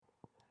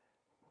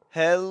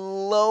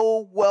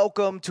Hello,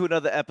 welcome to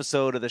another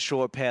episode of the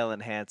Short, Pale,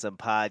 and Handsome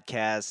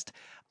podcast.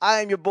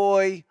 I'm your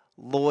boy,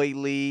 Loy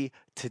Lee.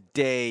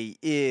 Today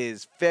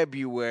is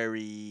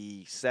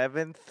February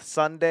 7th,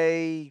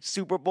 Sunday,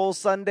 Super Bowl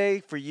Sunday.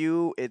 For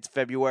you, it's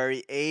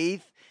February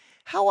 8th.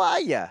 How are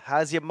ya?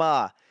 How's your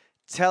ma?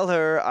 Tell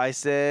her I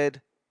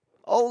said,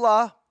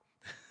 hola.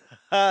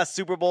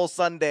 Super Bowl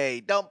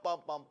Sunday. Dum bum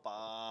bum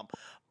bum.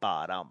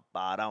 Ba-dum,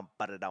 ba-dum,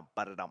 ba-da-dum,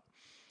 ba-da-dum.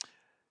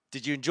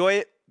 Did you enjoy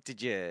it? Did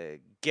you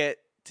get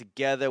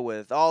together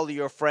with all of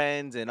your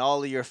friends and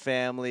all of your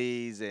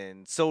families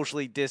and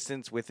socially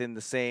distance within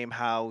the same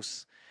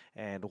house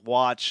and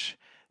watch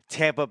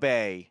Tampa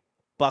Bay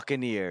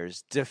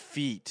Buccaneers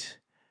defeat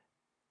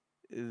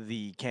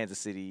the Kansas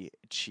City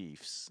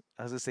Chiefs?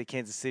 I was going to say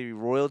Kansas City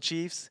Royal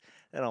Chiefs.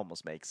 That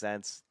almost makes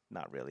sense.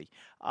 Not really.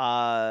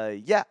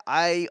 Yeah,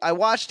 I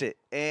watched it,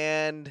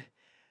 and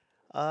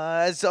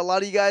as a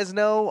lot of you guys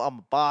know, I'm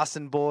a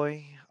Boston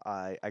boy.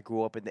 I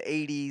grew up in the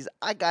 80s.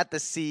 I got to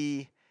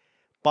see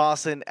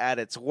Boston at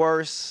its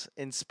worst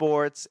in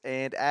sports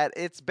and at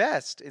its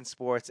best in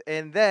sports.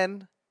 And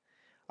then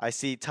I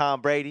see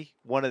Tom Brady,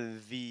 one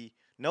of the,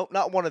 nope,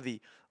 not one of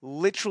the,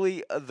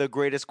 literally the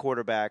greatest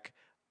quarterback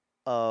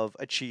of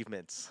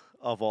achievements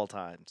of all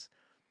times.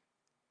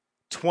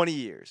 20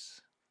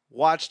 years.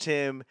 Watched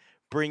him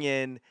bring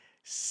in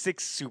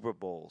 6 Super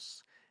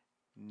Bowls,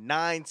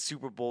 9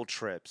 Super Bowl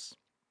trips,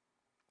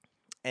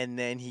 and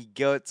then he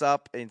gets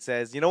up and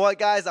says, "You know what,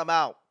 guys, I'm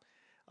out.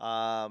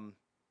 Um,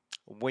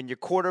 when your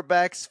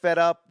quarterback's fed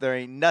up, there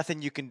ain't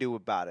nothing you can do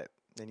about it."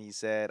 And he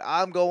said,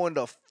 "I'm going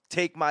to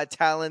take my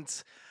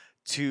talents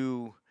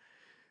to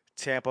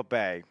Tampa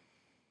Bay."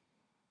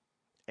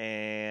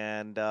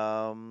 And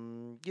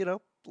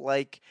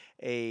like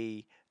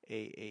a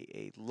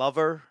a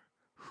lover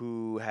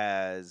who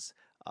has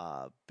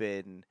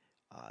been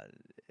uh,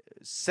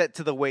 set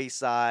to the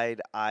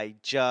wayside.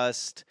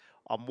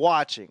 I'm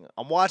watching.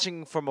 I'm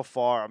watching from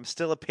afar. I'm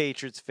still a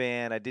Patriots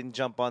fan. I didn't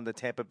jump on the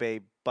Tampa Bay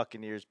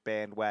Buccaneers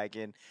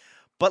bandwagon.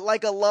 But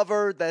like a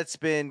lover that's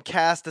been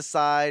cast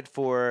aside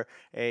for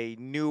a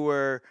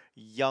newer,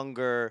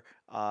 younger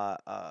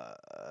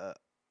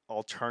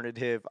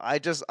alternative,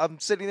 I'm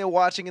sitting there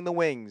watching in the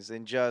wings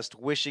and just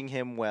wishing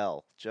him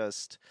well.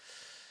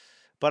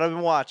 But I've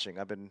been watching.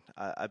 I've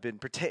been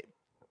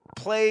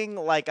playing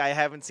like I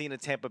haven't seen a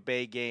Tampa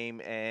Bay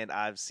game, and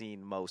I've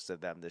seen most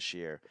of them this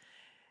year.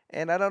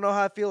 And I don't know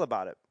how I feel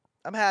about it.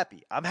 I'm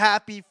happy. I'm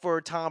happy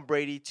for Tom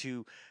Brady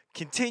to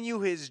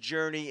continue his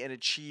journey in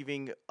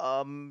achieving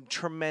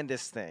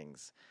tremendous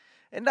things.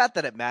 And not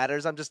that it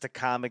matters. I'm just a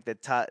comic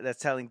that's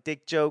telling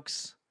dick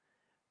jokes,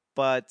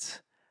 but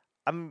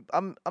I'm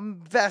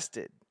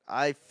vested.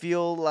 I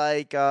feel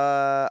like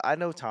I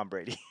know Tom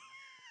Brady.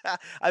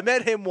 I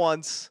met him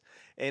once,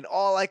 and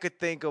all I could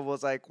think of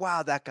was like,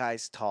 wow, that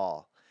guy's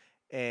tall.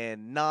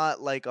 And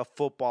not like a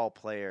football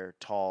player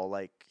tall,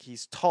 like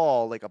he's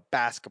tall, like a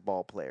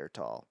basketball player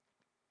tall.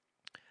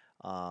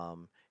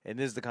 And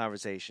this is the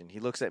conversation. He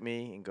looks at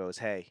me and goes,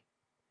 "Hey,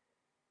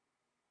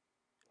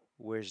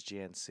 where's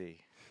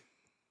GNC?"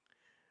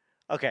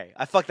 Okay,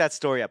 I fucked that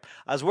story up.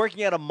 I was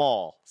working at a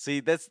mall.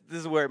 See, this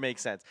is where it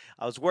makes sense.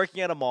 I was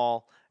working at a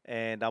mall,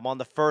 and I'm on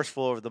the first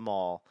floor of the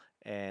mall,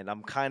 and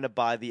I'm kind of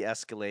by the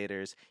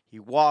escalators. He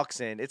walks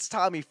in. It's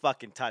Tommy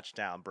fucking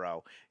touchdown,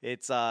 bro.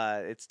 It's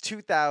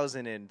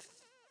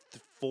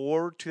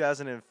 2004,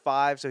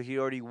 2005, so he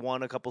already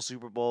won a couple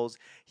Super Bowls.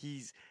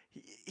 He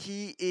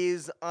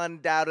is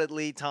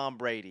undoubtedly Tom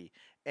Brady,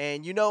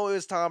 and you know it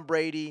was Tom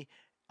Brady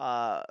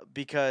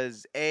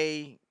because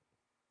they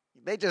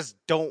just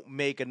don't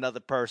make another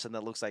person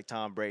that looks like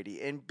Tom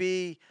Brady. And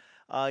B,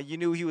 you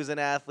knew he was an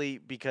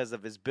athlete because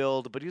of his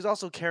build, but he was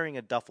also carrying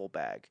a duffel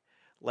bag,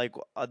 like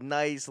a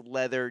nice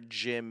leather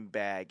gym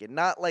bag, and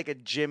not like a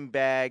gym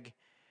bag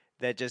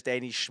that just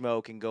any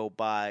schmo can go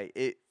buy.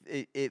 It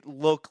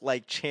looked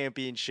like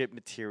championship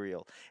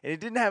material, and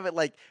it didn't have it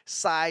like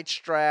side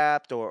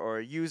strapped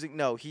or using.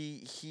 No,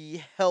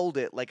 he held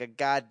it like a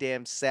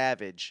goddamn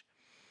savage,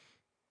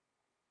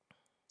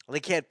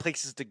 like he had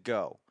places to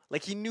go.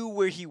 Like he knew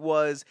where he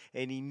was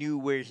and he knew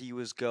where he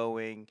was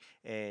going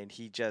and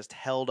he just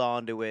held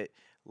on to it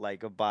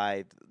like a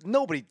by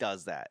nobody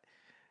does that.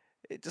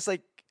 It just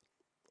like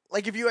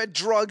if you had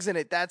drugs in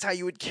it, that's how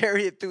you would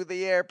carry it through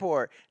the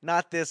airport.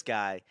 Not this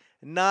guy.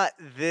 Not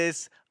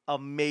this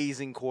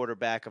amazing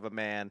quarterback of a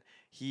man.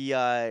 He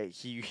and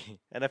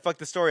I fucked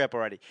the story up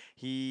already.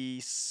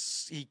 He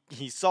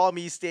saw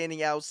me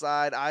standing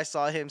outside. I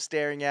saw him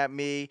staring at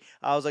me.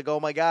 I was like, "Oh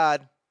my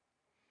god."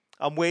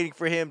 I'm waiting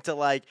for him to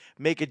like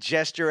make a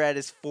gesture at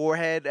his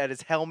forehead, at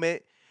his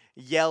helmet,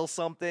 yell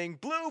something.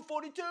 Blue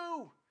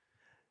 42,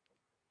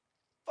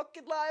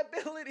 fucking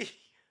liability.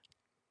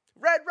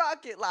 Red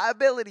Rocket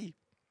liability.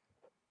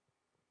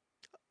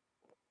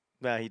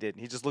 No, he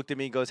didn't. He just looked at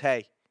me and goes,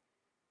 "Hey,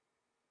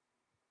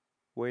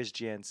 where's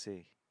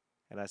GNC?"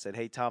 And I said,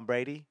 "Hey, Tom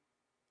Brady,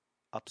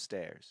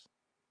 upstairs."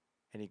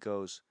 And he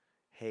goes,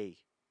 "Hey,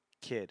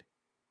 kid,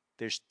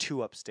 there's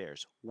two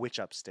upstairs. Which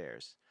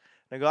upstairs?"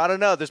 And I go, "I don't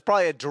know. There's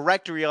probably a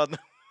directory on the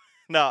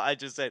No, I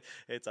just said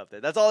it's up there.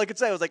 That's all I could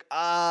say. I was like,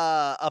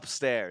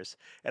 upstairs.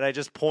 And I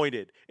just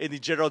pointed in the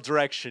general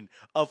direction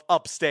of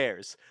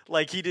upstairs.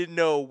 Like he didn't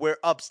know where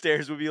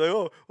upstairs would be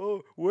like,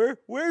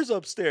 where's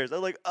upstairs?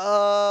 I'm like,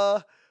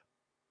 up,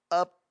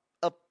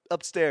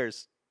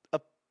 upstairs.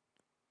 Up.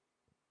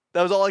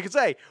 That was all I could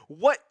say.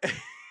 What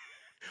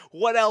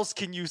what else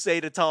can you say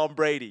to Tom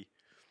Brady?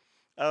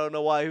 I don't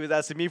know why he was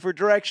asking me for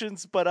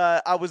directions, but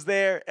I was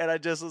there and I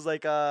just was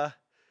like,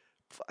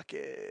 fuck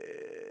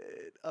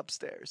it,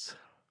 upstairs.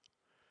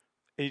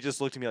 And he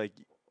just looked at me like,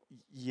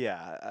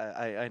 yeah,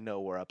 I know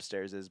where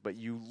upstairs is, but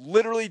you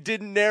literally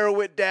didn't narrow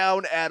it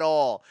down at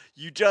all.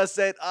 You just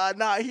said,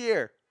 not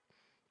here.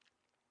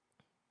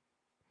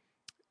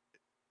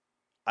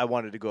 I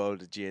wanted to go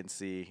to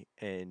GNC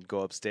and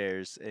go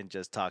upstairs and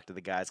just talk to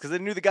the guys because I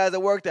knew the guys that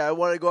worked there. I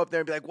wanted to go up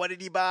there and be like, what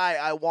did he buy?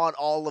 I want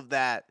all of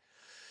that.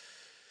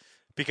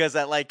 Because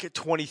at like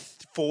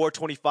 24,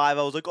 25,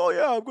 I was like, oh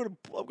yeah, I'm gonna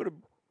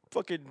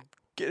fucking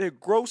get a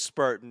growth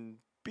spurt and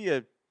be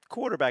a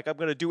quarterback. I'm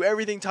gonna do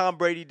everything Tom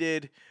Brady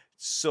did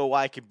so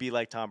I can be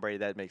like Tom Brady.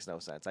 That makes no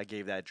sense. I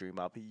gave that dream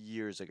up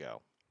years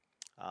ago.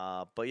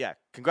 But yeah,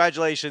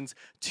 congratulations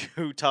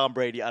to Tom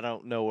Brady. I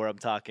don't know where I'm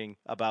talking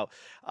about.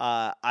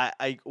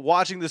 I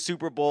watching the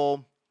Super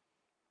Bowl.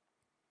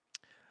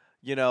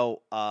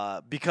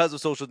 Because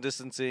of social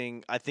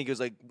distancing, I think it was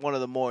like one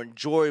of the more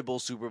enjoyable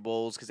Super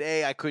Bowls because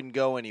I couldn't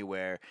go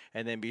anywhere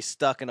and then be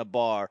stuck in a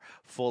bar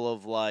full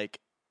of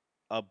like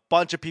a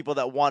bunch of people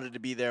that wanted to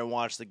be there and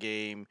watch the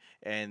game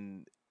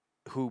and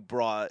who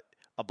brought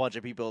a bunch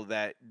of people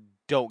that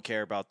don't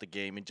care about the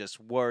game and just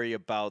worry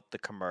about the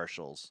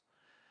commercials.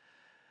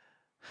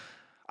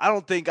 I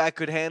don't think I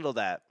could handle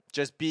that.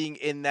 Just being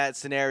in that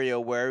scenario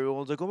where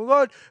everyone's like, "Oh my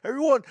god,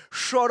 everyone,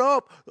 shut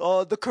up!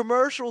 The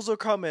commercials are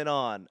coming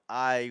on."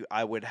 I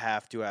would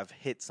have to have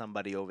hit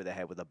somebody over the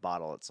head with a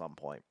bottle at some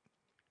point.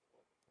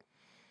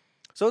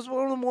 So it's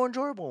one of the more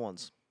enjoyable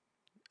ones.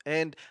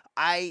 And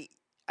I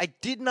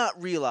did not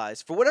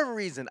realize, for whatever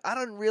reason, I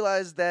didn't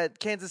realize that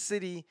Kansas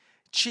City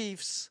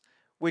Chiefs,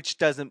 which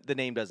doesn't the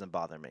name doesn't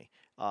bother me.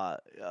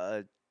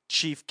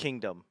 Chief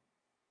Kingdom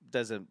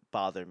doesn't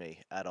bother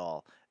me at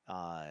all.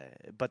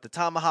 But the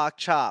tomahawk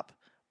chop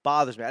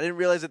bothers me. I didn't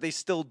realize that they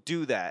still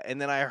do that, and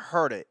then I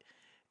heard it.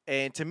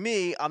 And to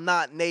me, I'm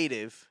not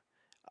native.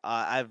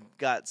 I've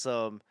got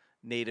some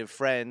native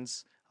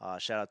friends.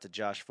 Shout out to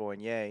Josh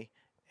Fournier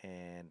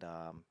and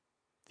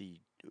the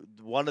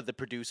one of the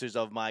producers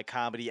of my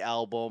comedy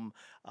album,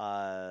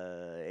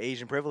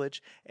 Asian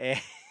Privilege,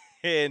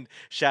 and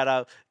shout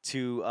out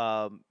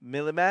to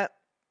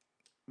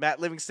Matt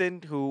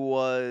Livingston, who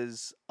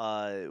was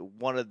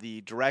one of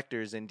the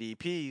directors and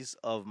DPs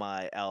of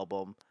my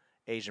album,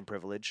 Asian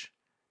Privilege,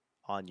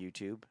 on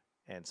YouTube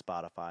and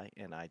Spotify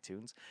and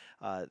iTunes.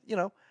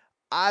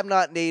 I'm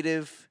not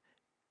native,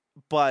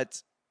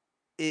 but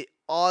it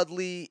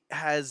oddly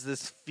has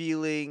this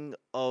feeling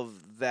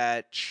of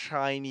that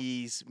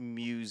Chinese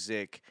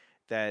music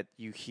that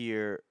you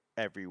hear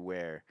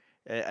everywhere.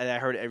 And I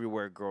heard it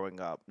everywhere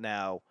growing up.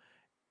 Now,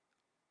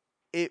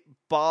 the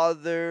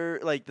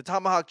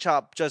tomahawk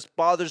chop just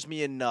bothers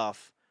me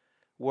enough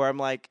where I'm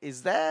like,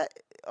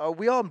 are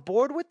we on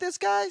board with this,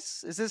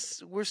 guys?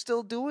 We're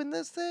still doing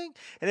this thing?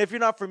 And if you're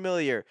not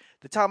familiar,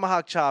 the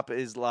tomahawk chop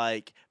is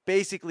like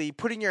basically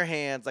putting your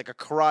hands like a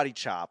karate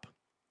chop,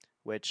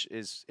 which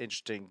is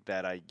interesting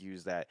that I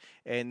use that.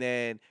 And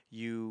then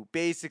you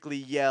basically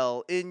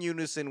yell in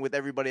unison with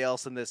everybody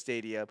else in the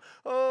stadium,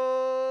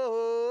 oh,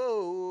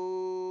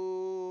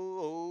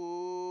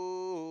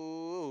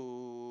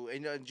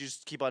 and you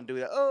just keep on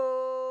doing that, oh.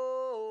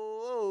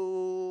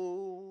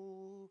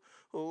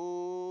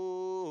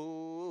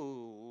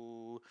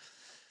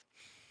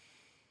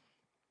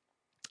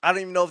 I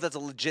don't even know if that's a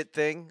legit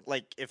thing.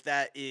 Like, if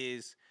that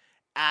is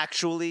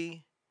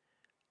actually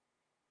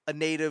a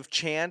native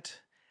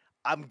chant.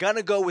 I'm going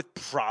to go with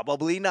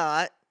probably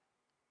not.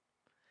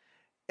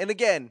 And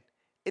again,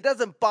 it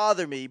doesn't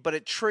bother me, but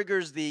it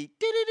triggers the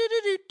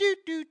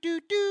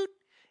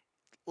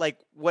like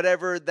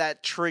whatever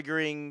that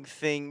triggering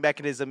thing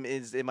mechanism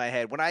is in my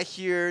head. When I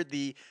hear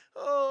the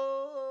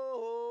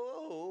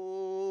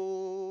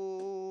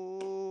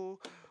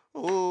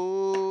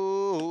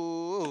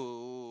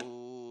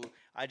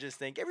I just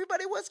think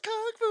everybody was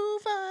kung fu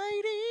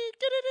fighting.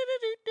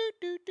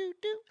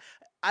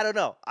 I don't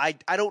know. I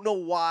don't know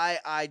why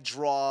I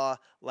draw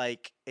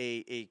like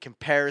a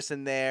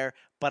comparison there,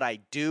 but I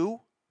do.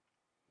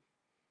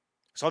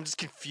 So I'm just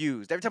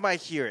confused. Every time I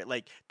hear it,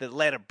 like the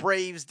Atlanta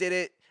Braves did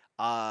it,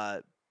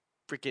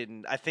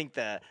 freaking I think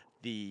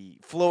the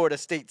Florida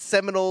State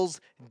Seminoles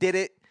did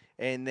it,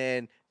 and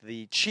then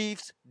the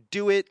Chiefs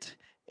do it,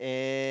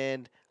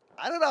 and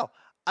I don't know.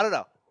 I don't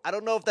know. I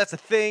don't know if that's a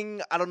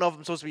thing. I don't know if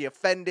I'm supposed to be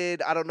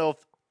offended. I don't know if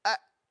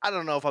I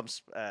don't know if I'm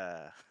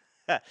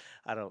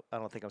I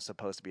don't think I'm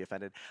supposed to be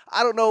offended.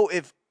 I don't know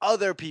if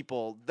other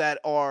people that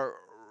are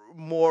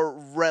more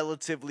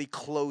relatively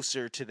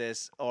closer to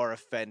this are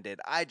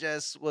offended. I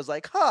just was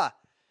like,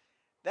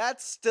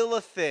 that's still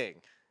a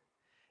thing.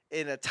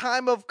 In a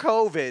time of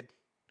COVID,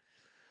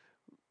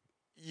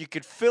 you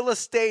could fill a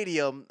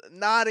stadium,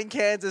 not in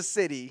Kansas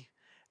City,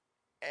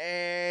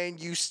 and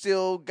you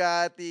still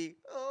got the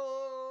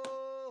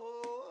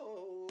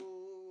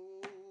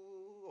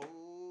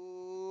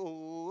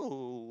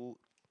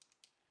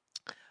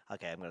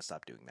Okay, I'm gonna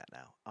stop doing that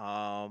now.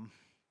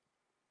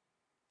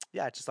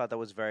 Yeah, I just thought that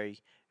was very,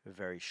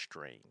 very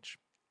strange.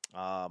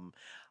 Um,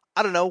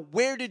 I don't know.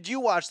 Where did you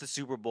watch the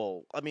Super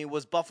Bowl? I mean,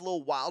 was Buffalo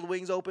Wild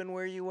Wings open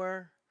where you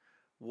were?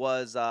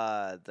 Was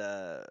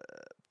the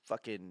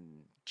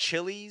fucking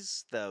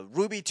Chili's, the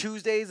Ruby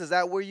Tuesdays? Is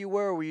that where you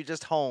were, or were you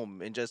just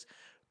home and just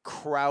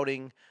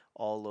crowding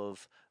all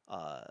of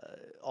uh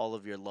all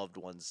of your loved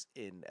ones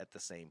in at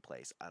the same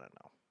place? I don't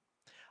know.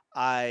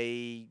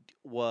 I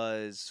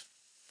was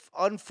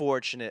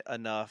unfortunate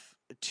enough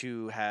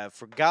to have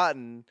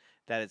forgotten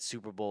that it's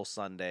Super Bowl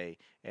Sunday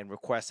and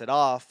requested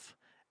off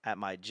at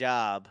my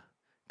job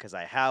because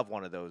I have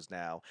one of those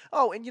now.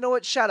 Oh, and you know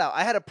what? Shout out.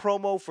 I had a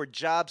promo for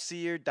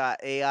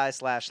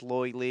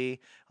jobseer.ai/Lloyd Lee.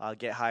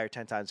 Get hired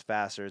 10 times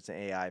faster. It's an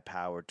AI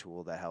powered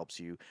tool that helps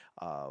you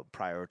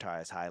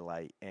prioritize,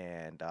 highlight,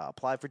 and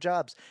apply for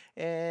jobs.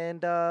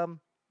 And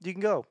you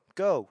can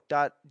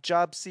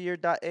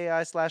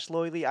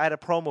go.jobseer.ai/Lloyd Lee. I had a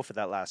promo for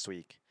that last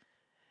week.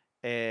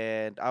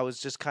 And I was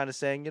just kind of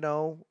saying,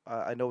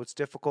 I know it's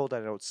difficult.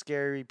 I know it's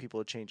scary. People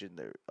are changing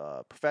their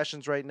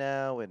professions right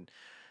now and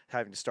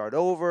having to start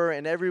over.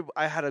 And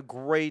I had a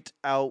great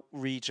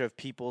outreach of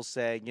people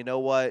saying, you know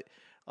what?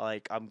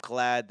 Like, I'm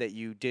glad that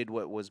you did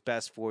what was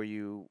best for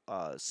you.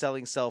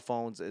 Selling cell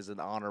phones is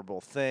an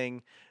honorable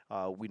thing.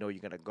 We know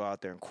you're going to go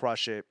out there and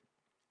crush it.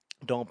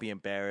 Don't be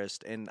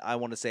embarrassed. And I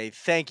want to say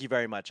thank you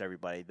very much,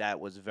 everybody. That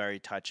was very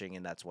touching,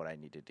 and that's what I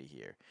needed to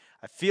hear.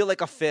 I feel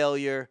like a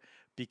failure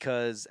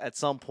because at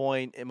some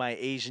point in my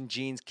Asian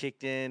genes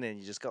kicked in, and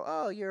you just go,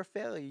 oh, you're a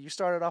failure. You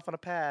started off on a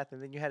path,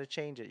 and then you had to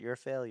change it. You're a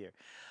failure.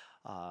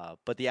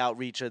 But the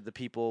outreach of the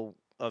people,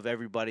 of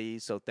everybody,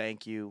 so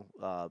thank you.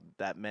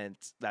 That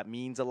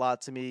means a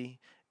lot to me.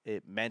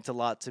 It meant a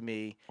lot to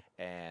me,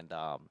 and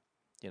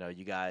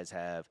you guys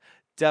have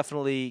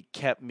definitely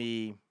kept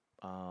me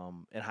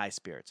in high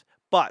spirits.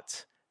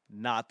 But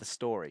not the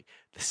story.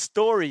 The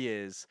story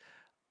is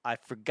I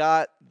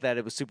forgot that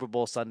it was Super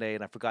Bowl Sunday,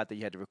 and I forgot that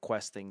you had to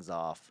request things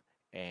off,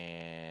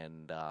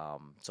 and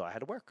so I had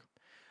to work.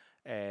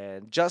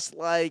 And just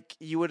like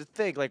you would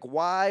think, like,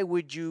 why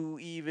would you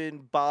even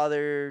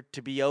bother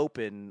to be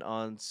open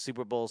on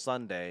Super Bowl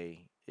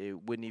Sunday?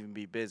 It wouldn't even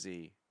be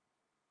busy.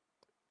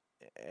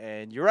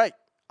 And you're right.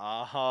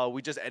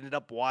 We just ended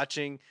up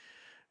watching.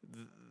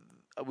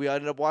 We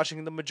ended up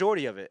watching the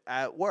majority of it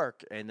at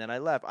work, and then I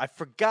left. I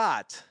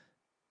forgot.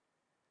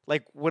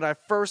 Like when I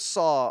first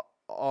saw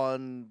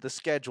on the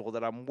schedule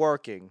that I'm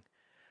working,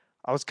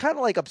 I was kind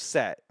of like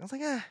upset. I was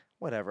like,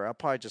 whatever. I'll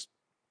probably just.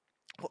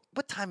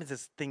 What time is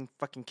this thing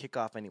fucking kick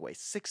off anyway?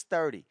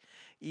 6:30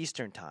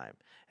 Eastern time.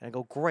 And I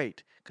go,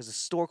 great, because the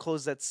store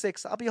closes at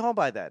 6. I'll be home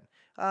by then.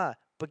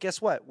 But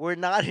guess what? We're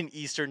not in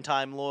Eastern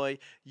time, Loy.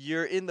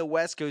 You're in the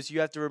West Coast.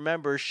 You have to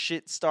remember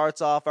shit starts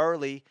off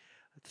early.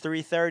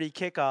 3:30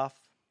 kickoff.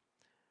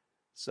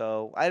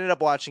 So I ended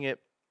up watching it.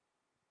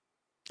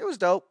 It was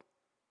dope.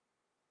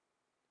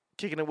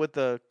 Kicking it with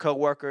the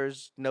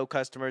coworkers, no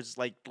customers.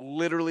 Like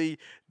literally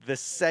the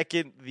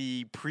second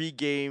the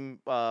pregame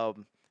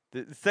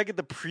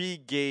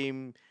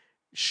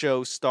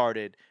show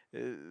started,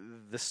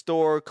 the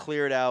store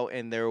cleared out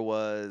and there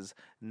was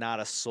not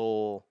a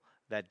soul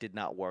that did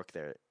not work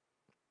there.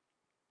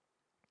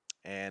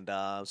 And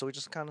so we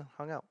just kind of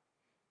hung out.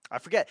 I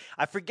forget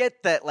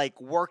that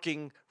like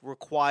working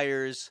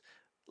requires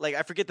like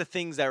I forget the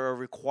things that are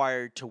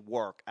required to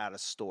work at a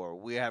store.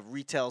 We have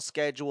retail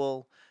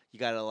schedule. You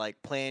got to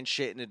like plan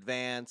shit in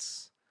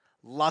advance.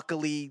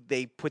 Luckily,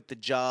 they put the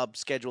job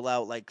schedule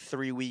out like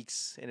 3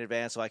 weeks in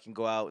advance so I can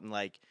go out and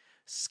like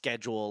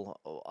schedule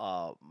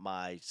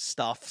my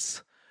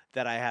stuffs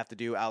that I have to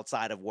do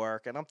outside of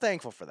work, and I'm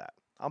thankful for that.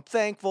 I'm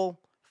thankful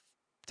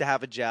to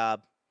have a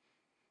job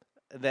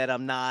that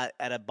I'm not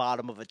at the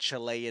bottom of a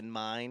Chilean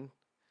mine.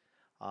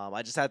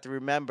 I just have to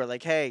remember,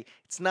 like, hey,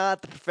 it's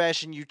not the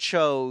profession you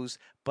chose,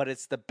 but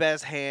it's the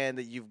best hand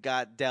that you've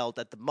got dealt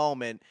at the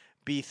moment.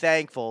 Be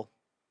thankful.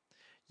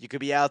 You could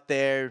be out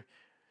there,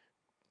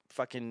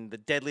 fucking the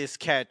deadliest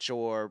catch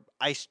or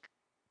ice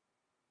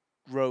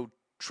road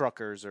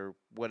truckers or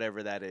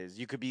whatever that is.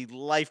 You could be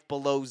life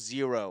below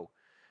zero.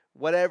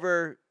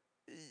 Whatever,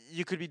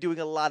 you could be doing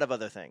a lot of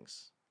other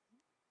things.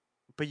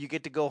 But you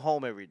get to go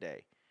home every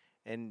day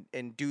and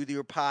do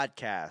your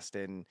podcast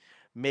and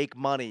make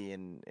money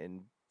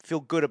and feel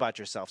good about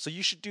yourself. So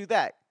you should do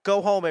that.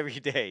 Go home every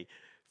day.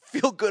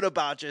 Feel good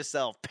about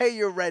yourself. Pay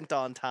your rent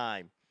on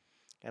time.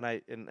 And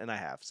I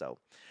have. So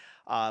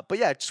but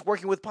yeah, just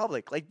working with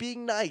public, like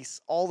being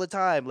nice all the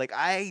time. Like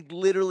I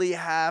literally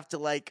have to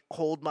like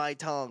hold my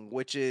tongue,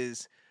 which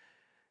is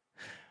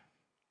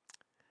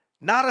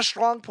not a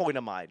strong point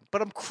of mine,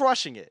 but I'm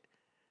crushing it.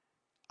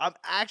 I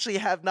actually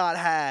have not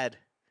had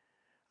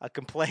a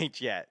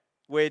complaint yet,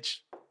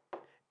 which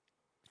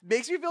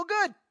makes me feel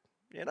good.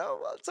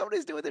 Well,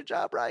 somebody's doing their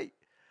job right.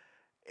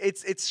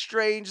 it's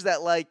strange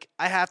that like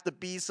I have to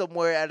be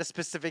somewhere at a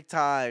specific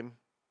time.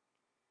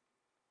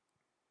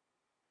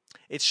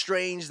 It's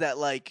strange that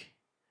like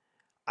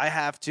I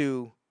have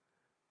to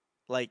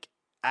like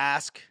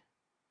ask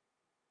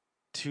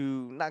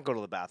to not go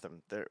to the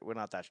bathroom. We're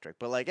not that strict,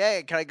 but like,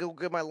 hey, can I go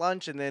get my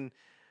lunch? And then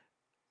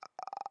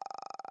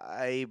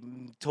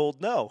I'm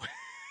told no.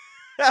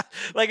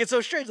 Like it's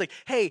so strange. Like,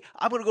 hey,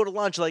 I'm gonna go to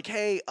lunch. Like,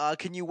 hey,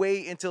 can you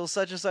wait until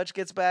such and such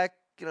gets back?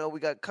 You know, we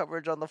got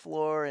coverage on the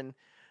floor, and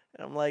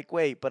I'm like,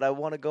 wait, but I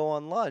want to go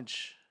on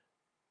lunch.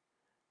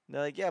 And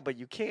they're like, yeah, but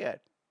you can't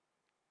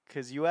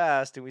because you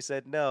asked and we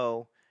said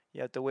no.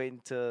 You have to wait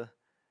until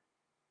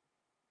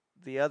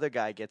the other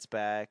guy gets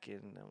back,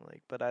 and I'm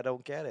like, but I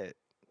don't get it.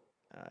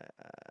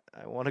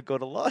 I want to go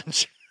to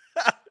lunch.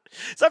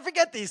 So I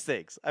forget these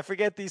things. I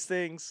forget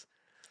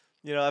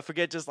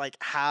just like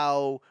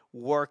how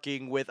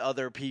working with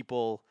other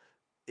people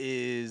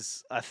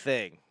is a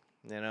thing,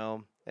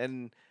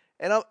 and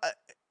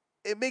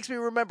it makes me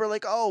remember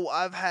like, oh,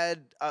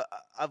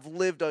 I've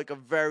lived like a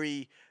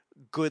very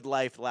good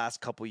life the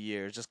last couple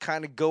years, just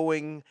kind of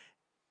going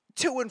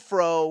to and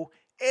fro,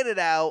 in and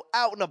out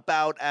and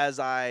about as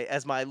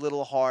my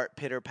little heart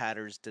pitter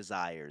patters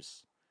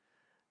desires.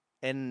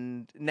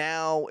 And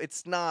now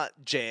it's not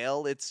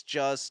jail, it's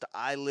just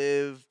I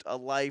lived a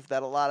life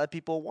that a lot of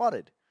people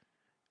wanted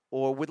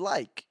or would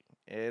like.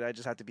 And I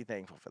just have to be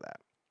thankful for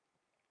that.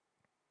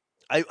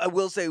 I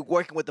will say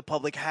working with the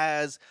public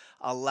has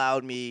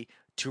allowed me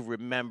to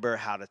remember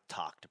how to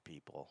talk to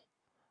people.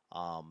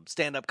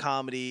 Stand up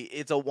comedy,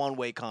 it's a one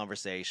way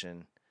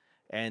conversation.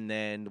 And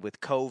then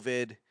with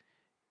COVID,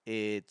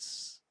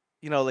 it's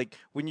like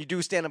when you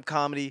do stand up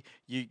comedy,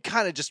 you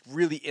kind of just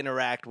really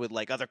interact with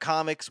like other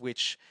comics,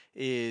 which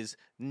is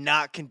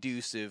not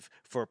conducive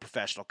for a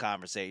professional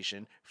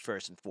conversation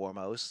first and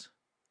foremost.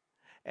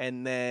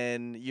 And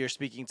then you're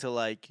speaking to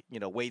like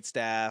wait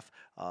staff,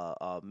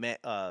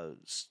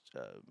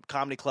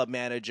 comedy club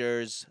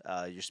managers.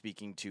 You're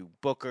speaking to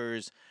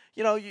bookers.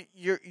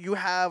 You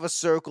have a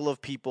circle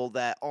of people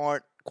that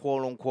aren't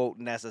quote unquote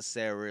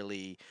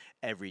necessarily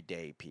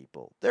everyday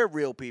people. They're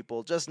real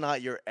people, just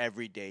not your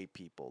everyday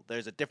people.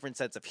 There's a different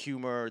sense of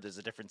humor. There's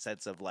a different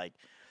sense of like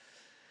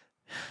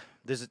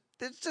there's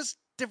just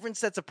different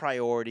sets of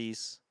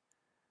priorities.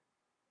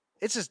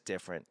 It's just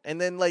different. And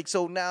then like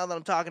so now that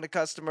I'm talking to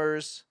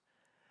customers,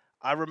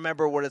 I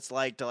remember what it's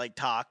like to like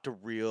talk to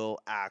real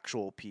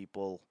actual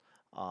people.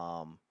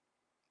 Um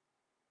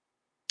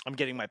I'm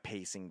getting my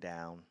pacing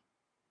down.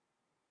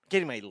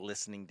 Getting my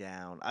listening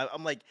down.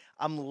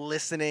 I'm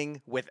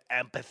listening with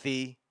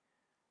empathy.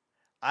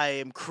 I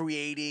am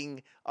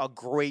creating a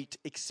great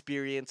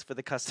experience for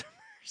the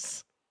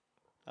customers.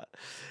 Uh,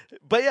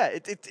 but yeah,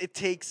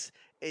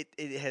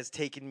 it has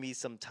taken me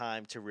some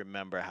time to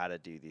remember how to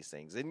do these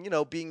things. And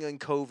being in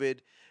COVID,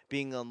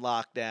 being on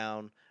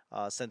lockdown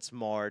since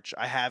March,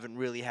 I haven't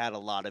really had a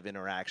lot of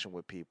interaction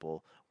with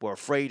people. We're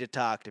afraid to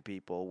talk to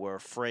people. We're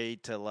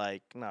afraid to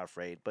like not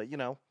afraid, but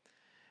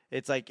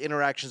it's like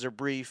interactions are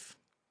brief.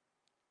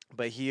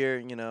 But here,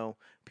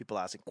 people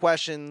asking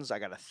questions. I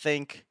gotta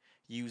think,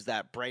 use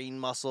that brain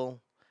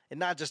muscle, and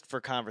not just for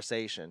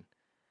conversation.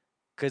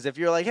 Because if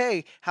you're like,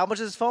 hey, how much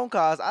does this phone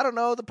cost? I don't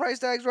know. The price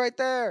tag's right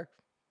there.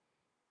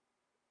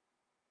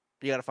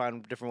 You got to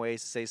find different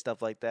ways to say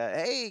stuff like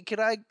that. Hey, can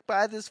I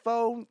buy this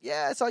phone?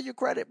 Yeah, it's on your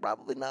credit.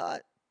 Probably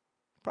not.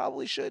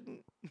 Probably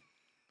shouldn't.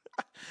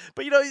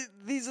 But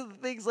these are the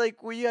things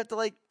like where you have to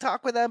like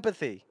talk with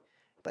empathy.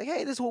 Like,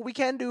 hey, this is what we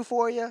can do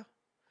for you.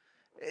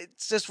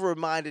 It's just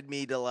reminded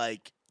me to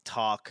like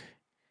talk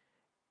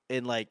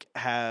and like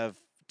have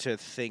to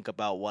think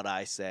about what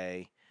I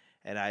say,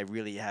 and I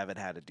really haven't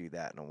had to do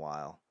that in a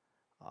while.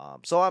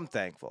 So I'm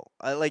thankful.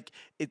 I like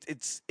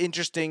it's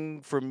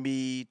interesting for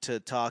me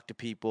to talk to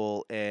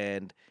people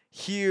and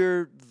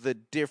hear the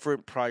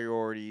different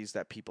priorities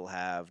that people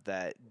have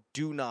that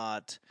do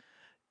not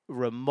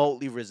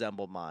remotely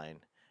resemble mine.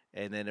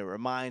 And then it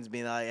reminds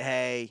me like,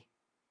 hey,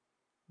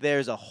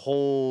 there's a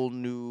whole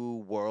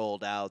new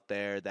world out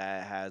there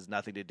that has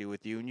nothing to do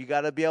with you, and you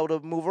got to be able to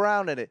move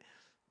around in it.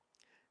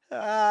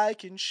 I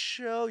can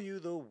show you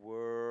the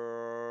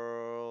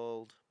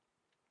world.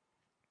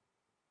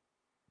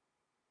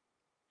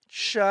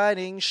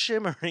 Shining,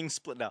 shimmering,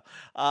 split. No,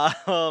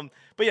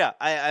 but yeah,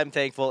 I'm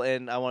thankful,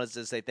 and I wanted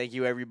to say thank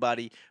you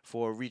everybody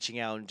for reaching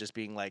out and just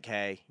being like,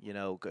 hey,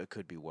 it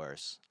could be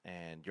worse,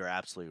 and you're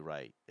absolutely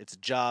right. It's a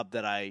job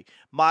that I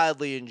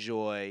mildly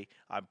enjoy.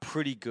 I'm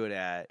pretty good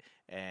at,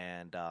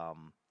 and I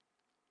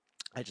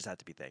just have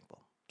to be thankful.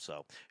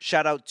 So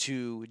shout out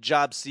to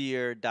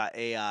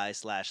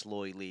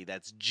jobseer.ai/Loy Lee.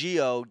 That's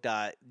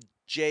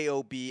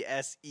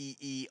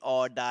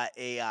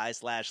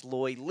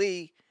go.jobseer.ai/Loy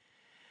Lee.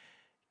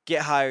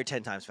 Get hired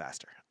 10 times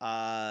faster.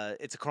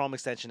 It's a Chrome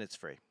extension. It's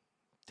free.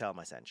 Tell them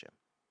I sent you.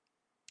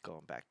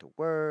 Going back to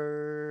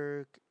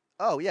work.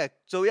 Oh, yeah.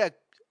 So, yeah.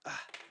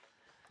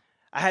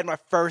 I had my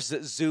first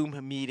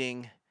Zoom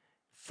meeting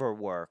for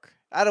work.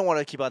 I don't want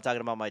to keep on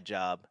talking about my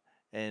job.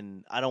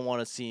 And I don't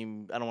want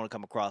to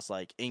come across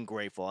like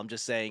ungrateful. I'm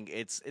just saying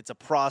it's a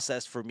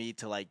process for me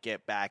to like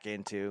get back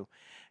into.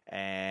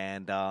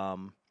 And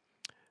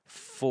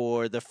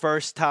for the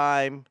first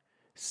time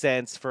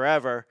since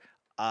forever,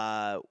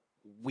 uh,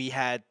 we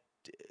had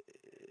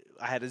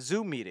I had a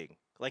Zoom meeting,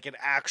 like an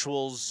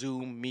actual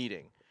Zoom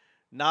meeting,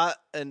 not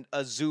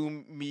a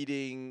Zoom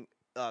meeting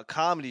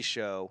comedy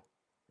show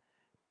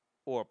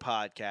or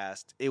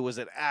podcast. It was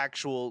an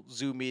actual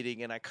Zoom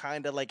meeting, and I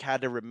kind of like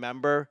had to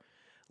remember,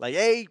 like,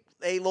 hey,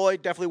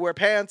 Lloyd, definitely wear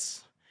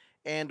pants,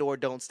 and or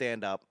don't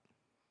stand up.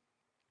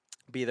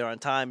 Be there on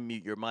time.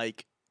 Mute your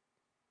mic,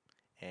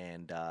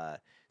 and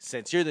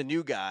since you're the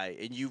new guy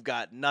and you've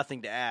got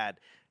nothing to add,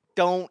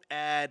 don't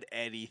add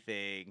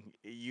anything.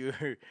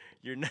 You're.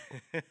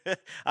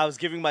 I was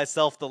giving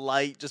myself the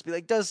light. Just be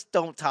like, just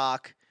don't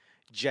talk.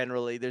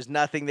 Generally, there's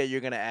nothing that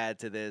you're gonna add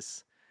to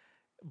this.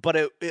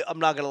 But I'm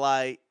not gonna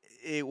lie.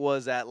 It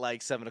was at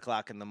like 7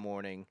 o'clock in the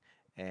morning,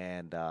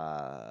 and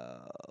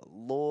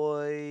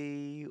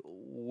Loy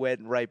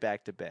went right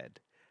back to bed.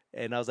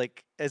 And I was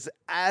like, as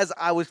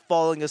I was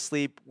falling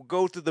asleep,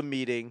 go through the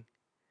meeting,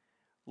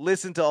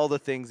 listen to all the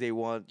things they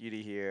want you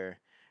to hear.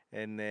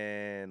 And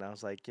then I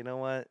was like, you know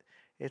what?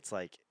 It's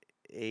like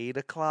 8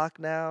 o'clock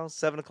now,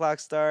 7 o'clock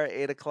start,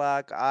 8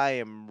 o'clock. I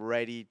am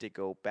ready to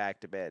go back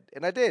to bed.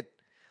 And I did.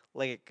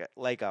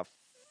 Like a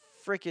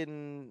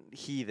freaking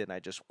heathen. I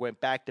just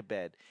went back to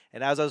bed.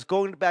 And as I was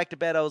going back to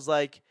bed, I was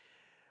like,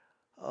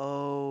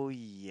 oh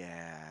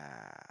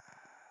yeah.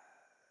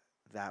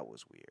 That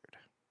was weird.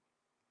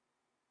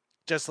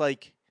 Just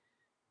like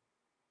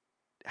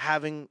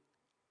having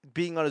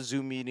being on a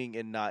Zoom meeting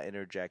and not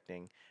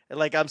interjecting. And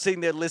like I'm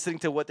sitting there listening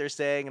to what they're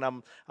saying, and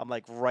I'm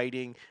like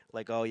writing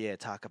like, oh yeah,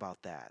 talk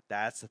about that.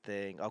 That's the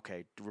thing.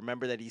 Okay,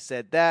 remember that he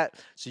said that,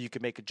 so you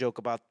can make a joke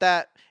about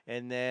that.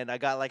 And then I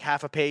got like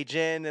half a page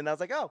in, and I was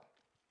like, oh,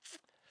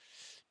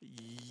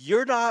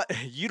 you're not,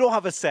 you don't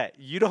have a set.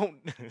 You don't,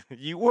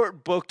 you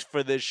weren't booked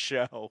for this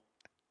show.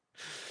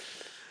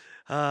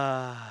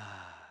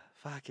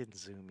 Fucking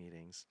Zoom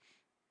meetings.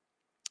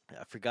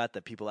 I forgot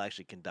that people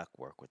actually conduct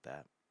work with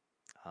that.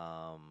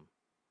 Um,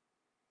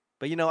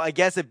 But I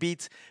guess it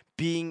beats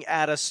being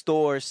at a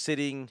store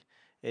sitting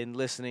and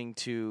listening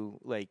to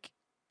like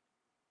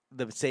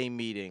the same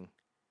meeting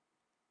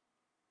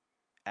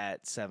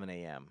at 7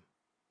 a.m.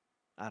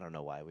 I don't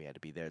know why we had to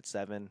be there at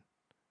 7.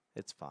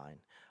 It's fine.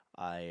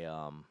 I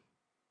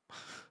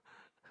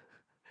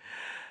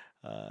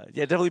yeah,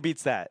 definitely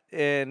beats that.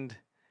 And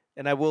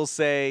I will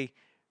say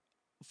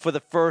for the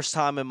first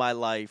time in my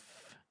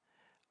life,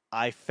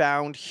 I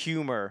found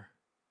humor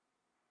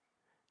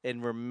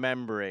in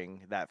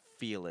remembering that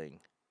feeling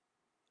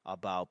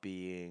about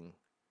being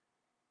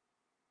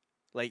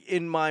like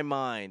in my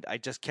mind, I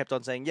just kept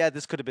on saying, "Yeah,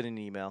 this could have been an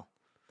email."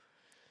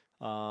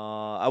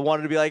 I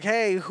wanted to be like,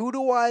 "Hey, who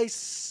do I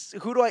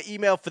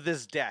email for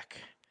this deck?"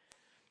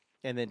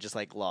 And then just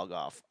like log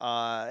off.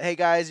 Hey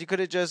guys, you could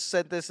have just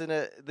sent this in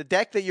the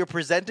deck that you're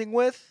presenting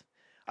with.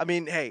 I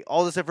mean, hey,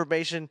 all this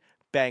information,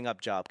 bang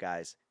up job,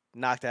 guys.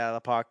 Knocked it out of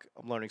the park.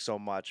 I'm learning so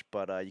much,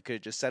 but you could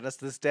have just sent us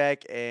this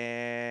deck,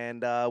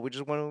 and we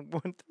just went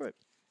through it.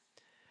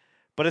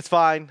 But it's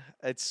fine.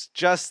 It's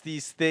just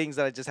these things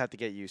that I just have to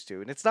get used to.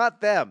 And it's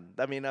not them.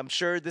 I mean, I'm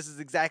sure this is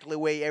exactly the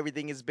way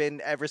everything has been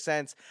ever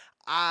since.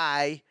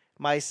 I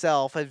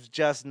myself have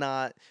just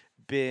not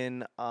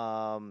been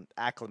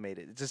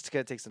acclimated. It's just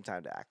going to take some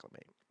time to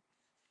acclimate.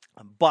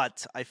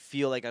 But I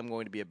feel like I'm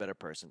going to be a better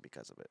person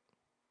because of it.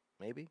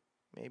 Maybe.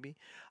 Maybe.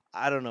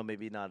 I don't know.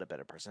 Maybe not a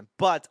better person.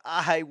 But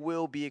I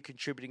will be a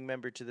contributing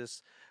member to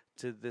this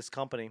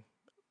company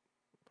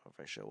if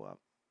I show up.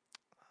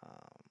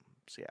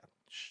 So yeah,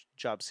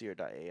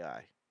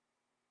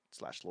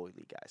 jobseer.ai/Lloyd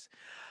Lee, guys.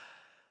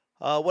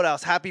 What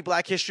else? Happy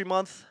Black History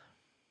Month.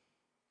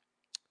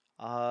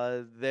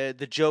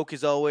 The joke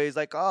is always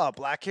like, oh,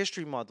 Black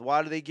History Month.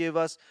 Why do they give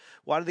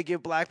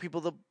Black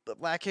people the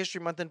Black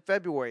History Month in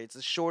February? It's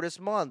the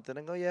shortest month. And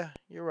I go, yeah,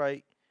 you're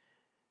right.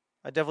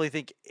 I definitely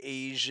think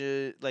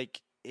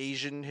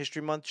Asian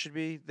History Month should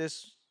be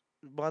this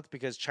month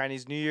because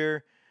Chinese New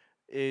Year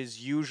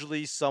is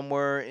usually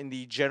somewhere in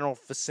the general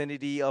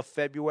vicinity of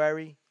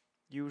February,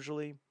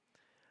 usually.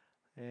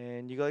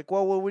 And you go like,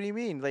 well, what do you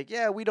mean? Like,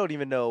 yeah, we don't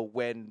even know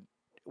when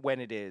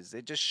it is.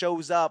 It just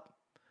shows up.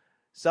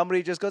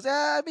 Somebody just goes,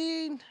 I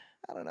mean,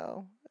 I don't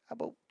know. How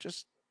about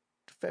just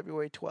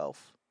February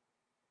 12th?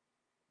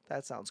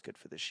 That sounds good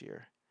for this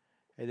year.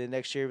 And then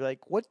next year,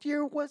 like, what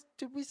year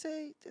did we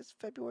say? It's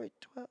February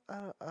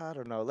 12th? I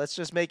don't know. Let's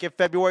just make it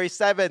February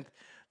 7th.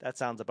 That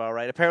sounds about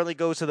right. Apparently, it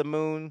goes to the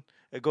moon.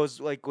 It goes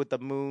like with the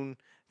moon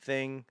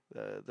thing,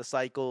 the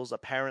cycles,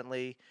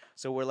 apparently.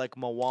 So we're like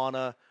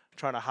Moana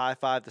trying to high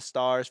five the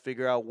stars,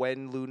 figure out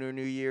when Lunar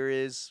New Year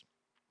is.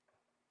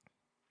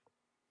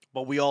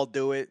 But we all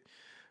do it.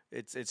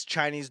 It's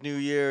Chinese New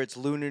Year. It's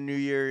Lunar New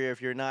Year.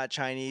 If you're not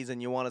Chinese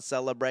and you want to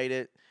celebrate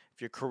it,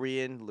 if you're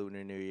Korean,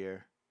 Lunar New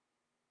Year.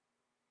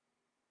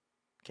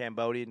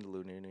 Cambodian,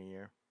 Lunar New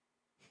Year.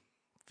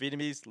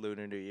 Vietnamese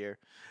Lunar New Year.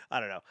 I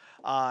don't know.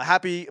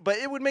 Happy, but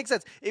it would make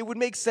sense. It would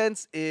make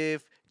sense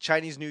if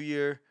Chinese New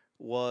Year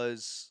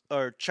was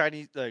or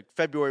Chinese like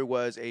February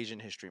was Asian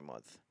History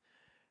Month.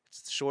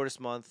 It's the shortest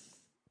month,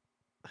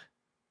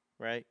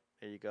 right?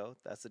 There you go.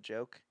 That's a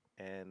joke.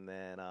 And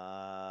then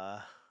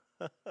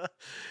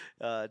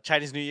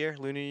Chinese New Year,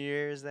 Lunar New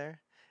Year is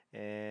there,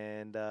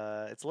 and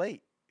it's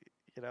late.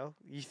 You know,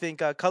 you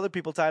think colored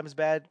people time is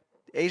bad.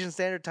 Asian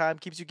Standard Time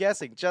keeps you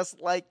guessing,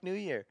 just like New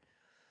Year.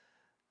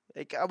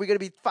 Like, are we gonna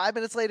be 5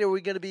 minutes late, or are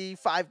we gonna be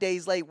 5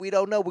 days late? We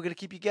don't know. We're gonna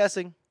keep you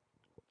guessing.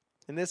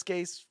 In this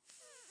case,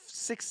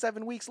 6,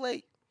 7 weeks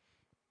late.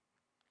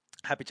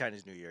 Happy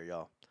Chinese New Year,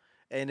 y'all.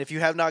 And if you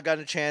have not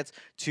gotten a chance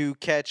to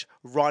catch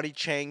Ronnie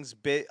Chang's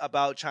bit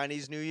about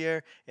Chinese New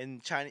Year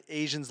and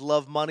Asians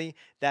love money,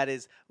 that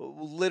is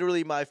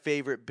literally my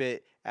favorite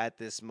bit at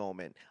this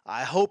moment.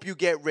 I hope you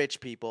get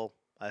rich, people.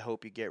 I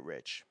hope you get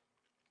rich.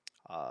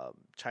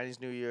 Chinese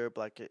New Year,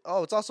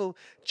 Oh, it's also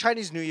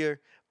Chinese New Year,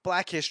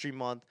 Black History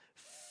Month,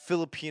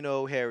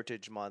 Filipino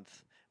Heritage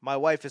Month. My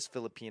wife is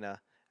Filipina,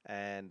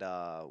 and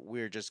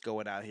we're just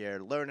going out here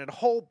learning a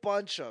whole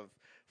bunch of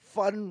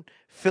fun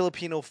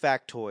Filipino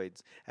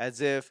factoids, as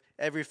if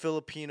every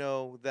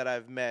Filipino that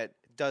I've met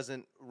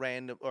doesn't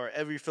random, or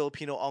every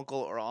Filipino uncle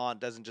or aunt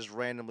doesn't just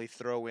randomly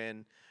throw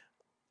in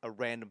a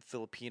random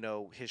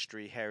Filipino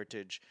history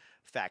heritage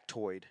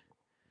factoid.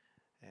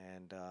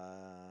 And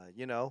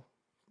you know,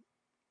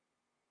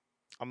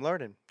 I'm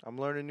learning. I'm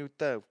learning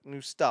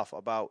new stuff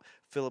about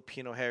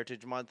Filipino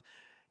Heritage Month.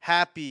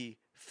 Happy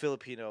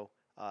Filipino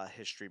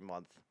History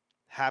Month.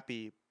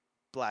 Happy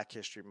Black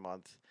History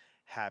Month.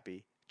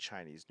 Happy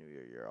Chinese New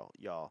Year,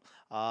 y'all.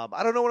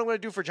 I don't know what I'm going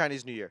to do for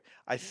Chinese New Year.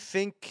 I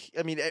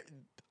mean,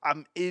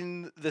 I'm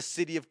in the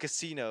city of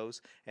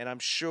casinos, and I'm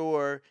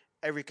sure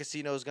every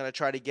casino is going to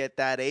try to get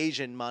that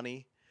Asian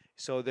money.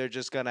 So they're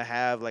just going to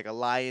have like a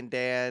lion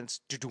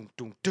dance.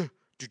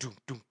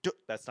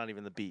 That's not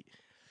even the beat.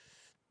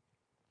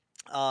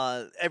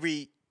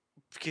 Every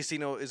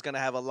casino is gonna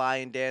have a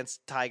lion dance,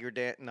 tiger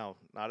dance. No,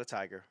 not a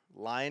tiger.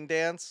 Lion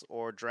dance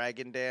or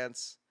dragon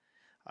dance.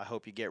 I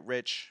hope you get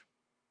rich.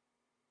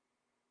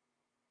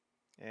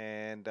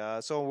 And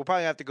so we'll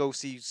probably have to go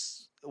see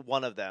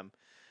one of them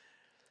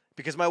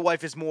because my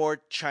wife is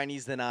more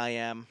Chinese than I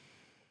am.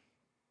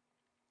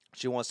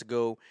 She wants to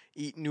go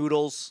eat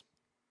noodles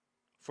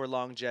for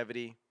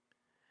longevity.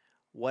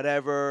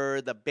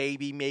 Whatever the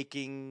baby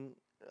making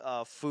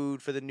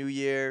food for the new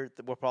year,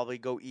 we'll probably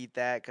go eat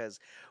that because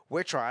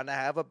we're trying to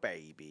have a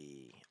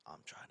baby. I'm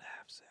trying to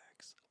have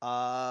sex.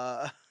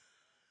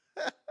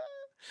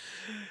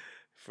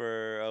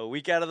 For a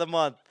week out of the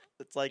month,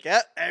 it's like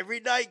every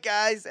night,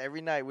 guys.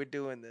 Every night we're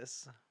doing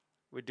this.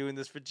 We're doing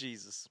this for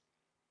Jesus.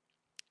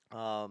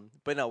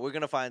 But no, we're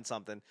gonna find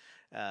something.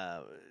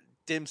 Uh,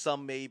 Dim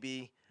sum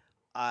maybe.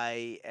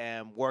 I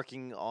am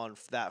working on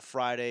that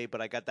Friday, but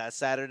I got that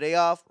Saturday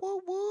off.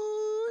 Woo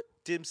woo!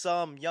 Dim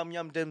sum, yum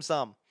yum dim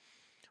sum.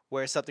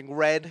 Wear something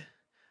red.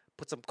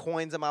 Put some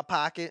coins in my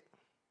pocket.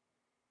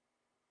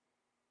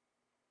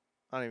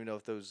 I don't even know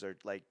if those are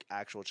like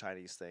actual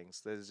Chinese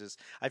things. There's just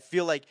I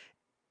feel like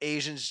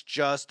Asians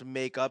just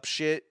make up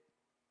shit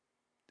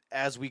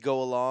as we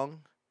go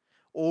along,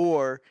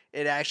 or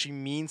it actually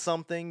means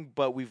something,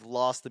 but we've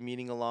lost the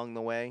meaning along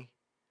the way.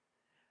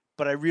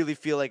 But I really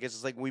feel like it's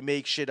just like we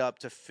make shit up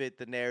to fit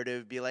the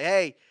narrative. Be like,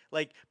 hey,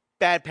 like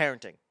bad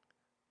parenting.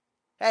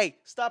 Hey,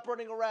 stop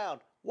running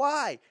around.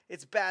 Why?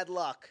 It's bad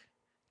luck.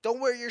 Don't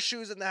wear your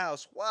shoes in the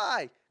house.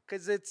 Why?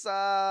 Cause it's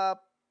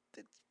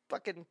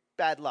fucking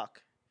bad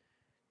luck.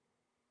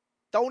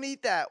 Don't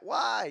eat that.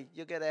 Why?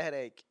 You'll get a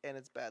headache and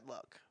it's bad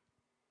luck.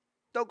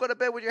 Don't go to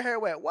bed with your hair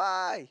wet.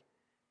 Why?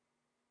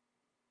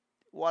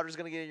 Water's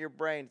gonna get in your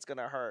brain. It's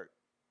gonna hurt.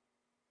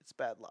 It's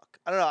bad luck.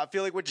 I don't know. I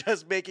feel like we're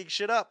just making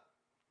shit up.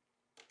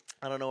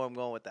 I don't know where I'm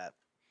going with that.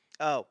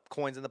 Oh,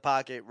 coins in the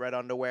pocket, red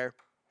underwear,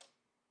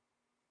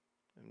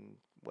 and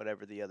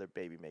whatever the other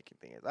baby making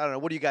thing is. I don't know.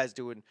 What are you guys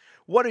doing?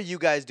 What are you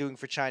guys doing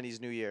for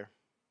Chinese New Year?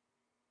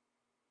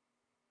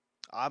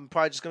 I'm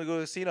probably just gonna go to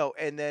the casino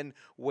and then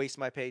waste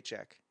my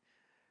paycheck.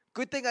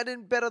 Good thing I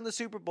didn't bet on the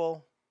Super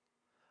Bowl.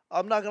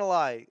 I'm not gonna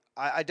lie.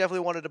 I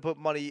definitely wanted to put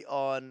money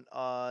on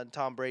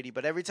Tom Brady,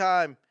 but every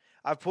time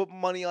I've put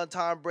money on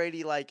Tom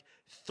Brady like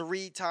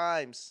 3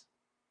 times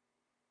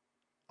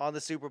on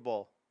the Super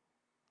Bowl.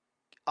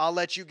 I'll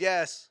let you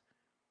guess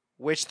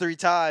which 3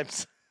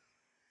 times.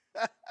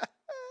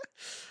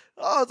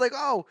 Oh, it's like,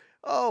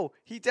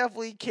 he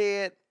definitely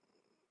can't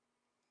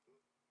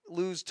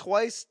lose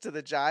twice to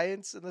the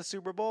Giants in the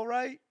Super Bowl,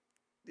 right?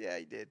 Yeah,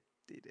 he did.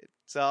 He did.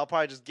 So I'll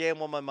probably just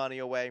gamble my money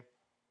away.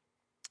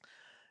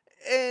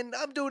 And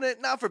I'm doing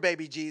it not for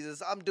baby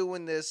Jesus. I'm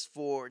doing this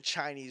for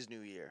Chinese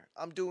New Year.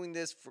 I'm doing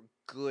this for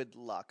good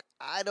luck.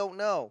 I don't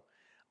know.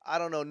 I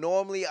don't know.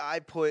 Normally, I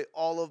put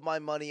all of my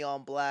money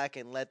on black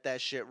and let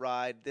that shit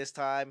ride. This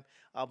time,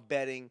 I'm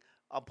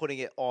putting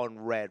it on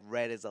red.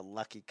 Red is a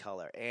lucky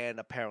color and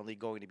apparently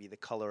going to be the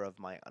color of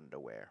my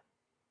underwear.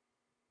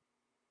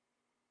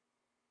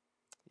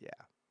 Yeah,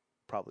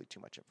 probably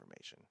too much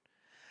information.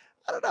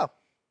 I don't know.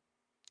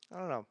 I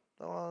don't know.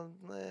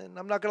 And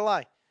I'm not gonna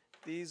lie.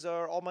 These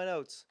are all my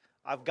notes.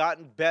 I've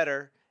gotten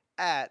better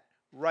at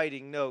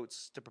writing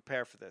notes to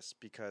prepare for this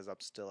because I'm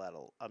still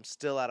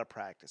out of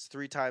practice.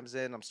 3 times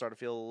in, I'm starting to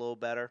feel a little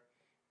better.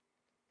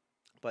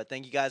 But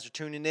thank you guys for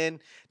tuning in.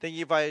 Thank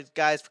you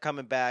guys for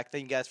coming back.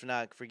 Thank you guys for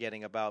not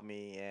forgetting about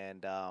me.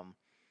 And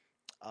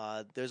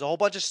there's a whole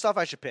bunch of stuff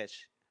I should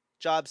pitch.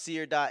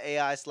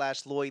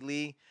 Jobseer.ai/Lloyd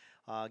Lee.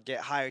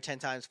 Get hired 10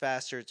 times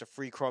faster. It's a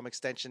free Chrome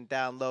extension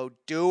download.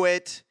 Do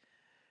it.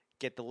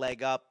 Get the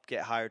leg up.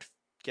 Get hired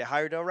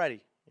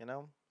already.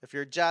 If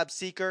you're a job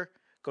seeker,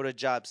 go to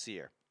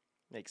JobSeer.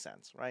 Makes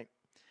sense, right?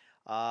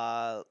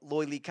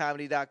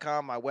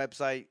 LloydLeeComedy.com, my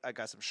website. I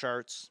got some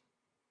shirts.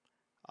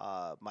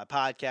 My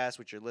podcast,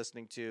 which you're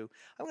listening to.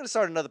 I'm going to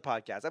start another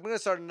podcast. I'm going to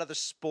start another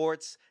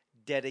sports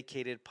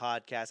dedicated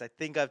podcast. I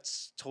think I've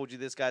told you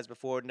this, guys,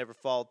 before, never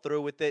followed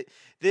through with it.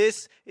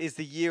 This is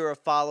the year of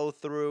follow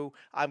through.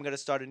 I'm going to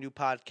start a new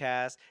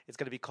podcast. It's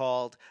going to be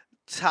called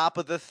Top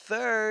of the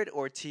Third,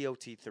 or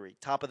TOT3,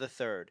 Top of the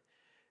Third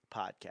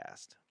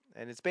podcast.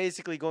 And it's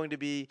basically going to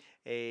be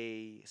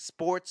a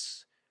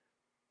sports,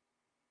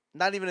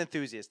 not even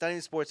enthusiast, not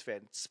even sports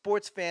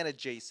fan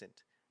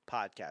adjacent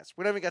podcast.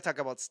 We're not even going to talk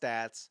about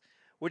stats.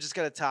 We're just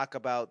going to talk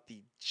about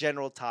the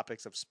general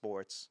topics of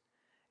sports,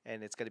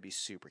 and it's going to be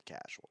super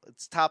casual.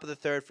 It's Top of the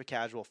Third for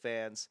casual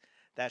fans.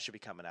 That should be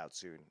coming out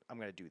soon. I'm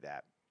going to do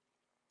that.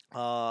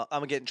 I'm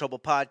going to Get in Trouble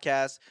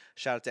podcast.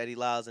 Shout out to Eddie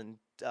Lyles and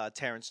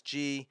Terrence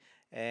G.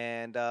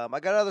 And I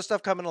got other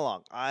stuff coming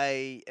along.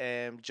 I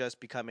am just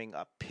becoming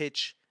a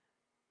pitch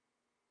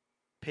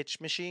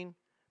machine.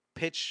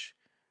 Pitch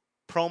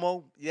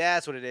promo. Yeah,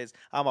 that's what it is.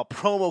 I'm a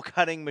promo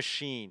cutting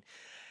machine.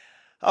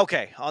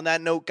 Okay, on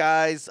that note,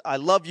 guys, I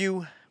love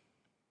you.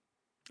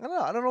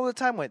 I don't know where the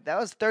time went. That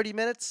was 30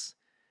 minutes.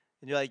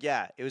 And you're like,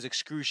 yeah, it was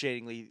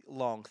excruciatingly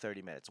long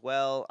 30 minutes.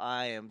 Well,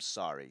 I am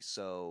sorry.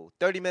 So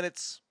 30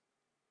 minutes.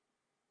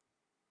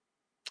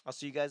 I'll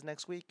see you guys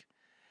next week.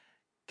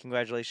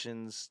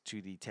 Congratulations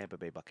to the Tampa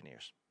Bay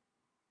Buccaneers.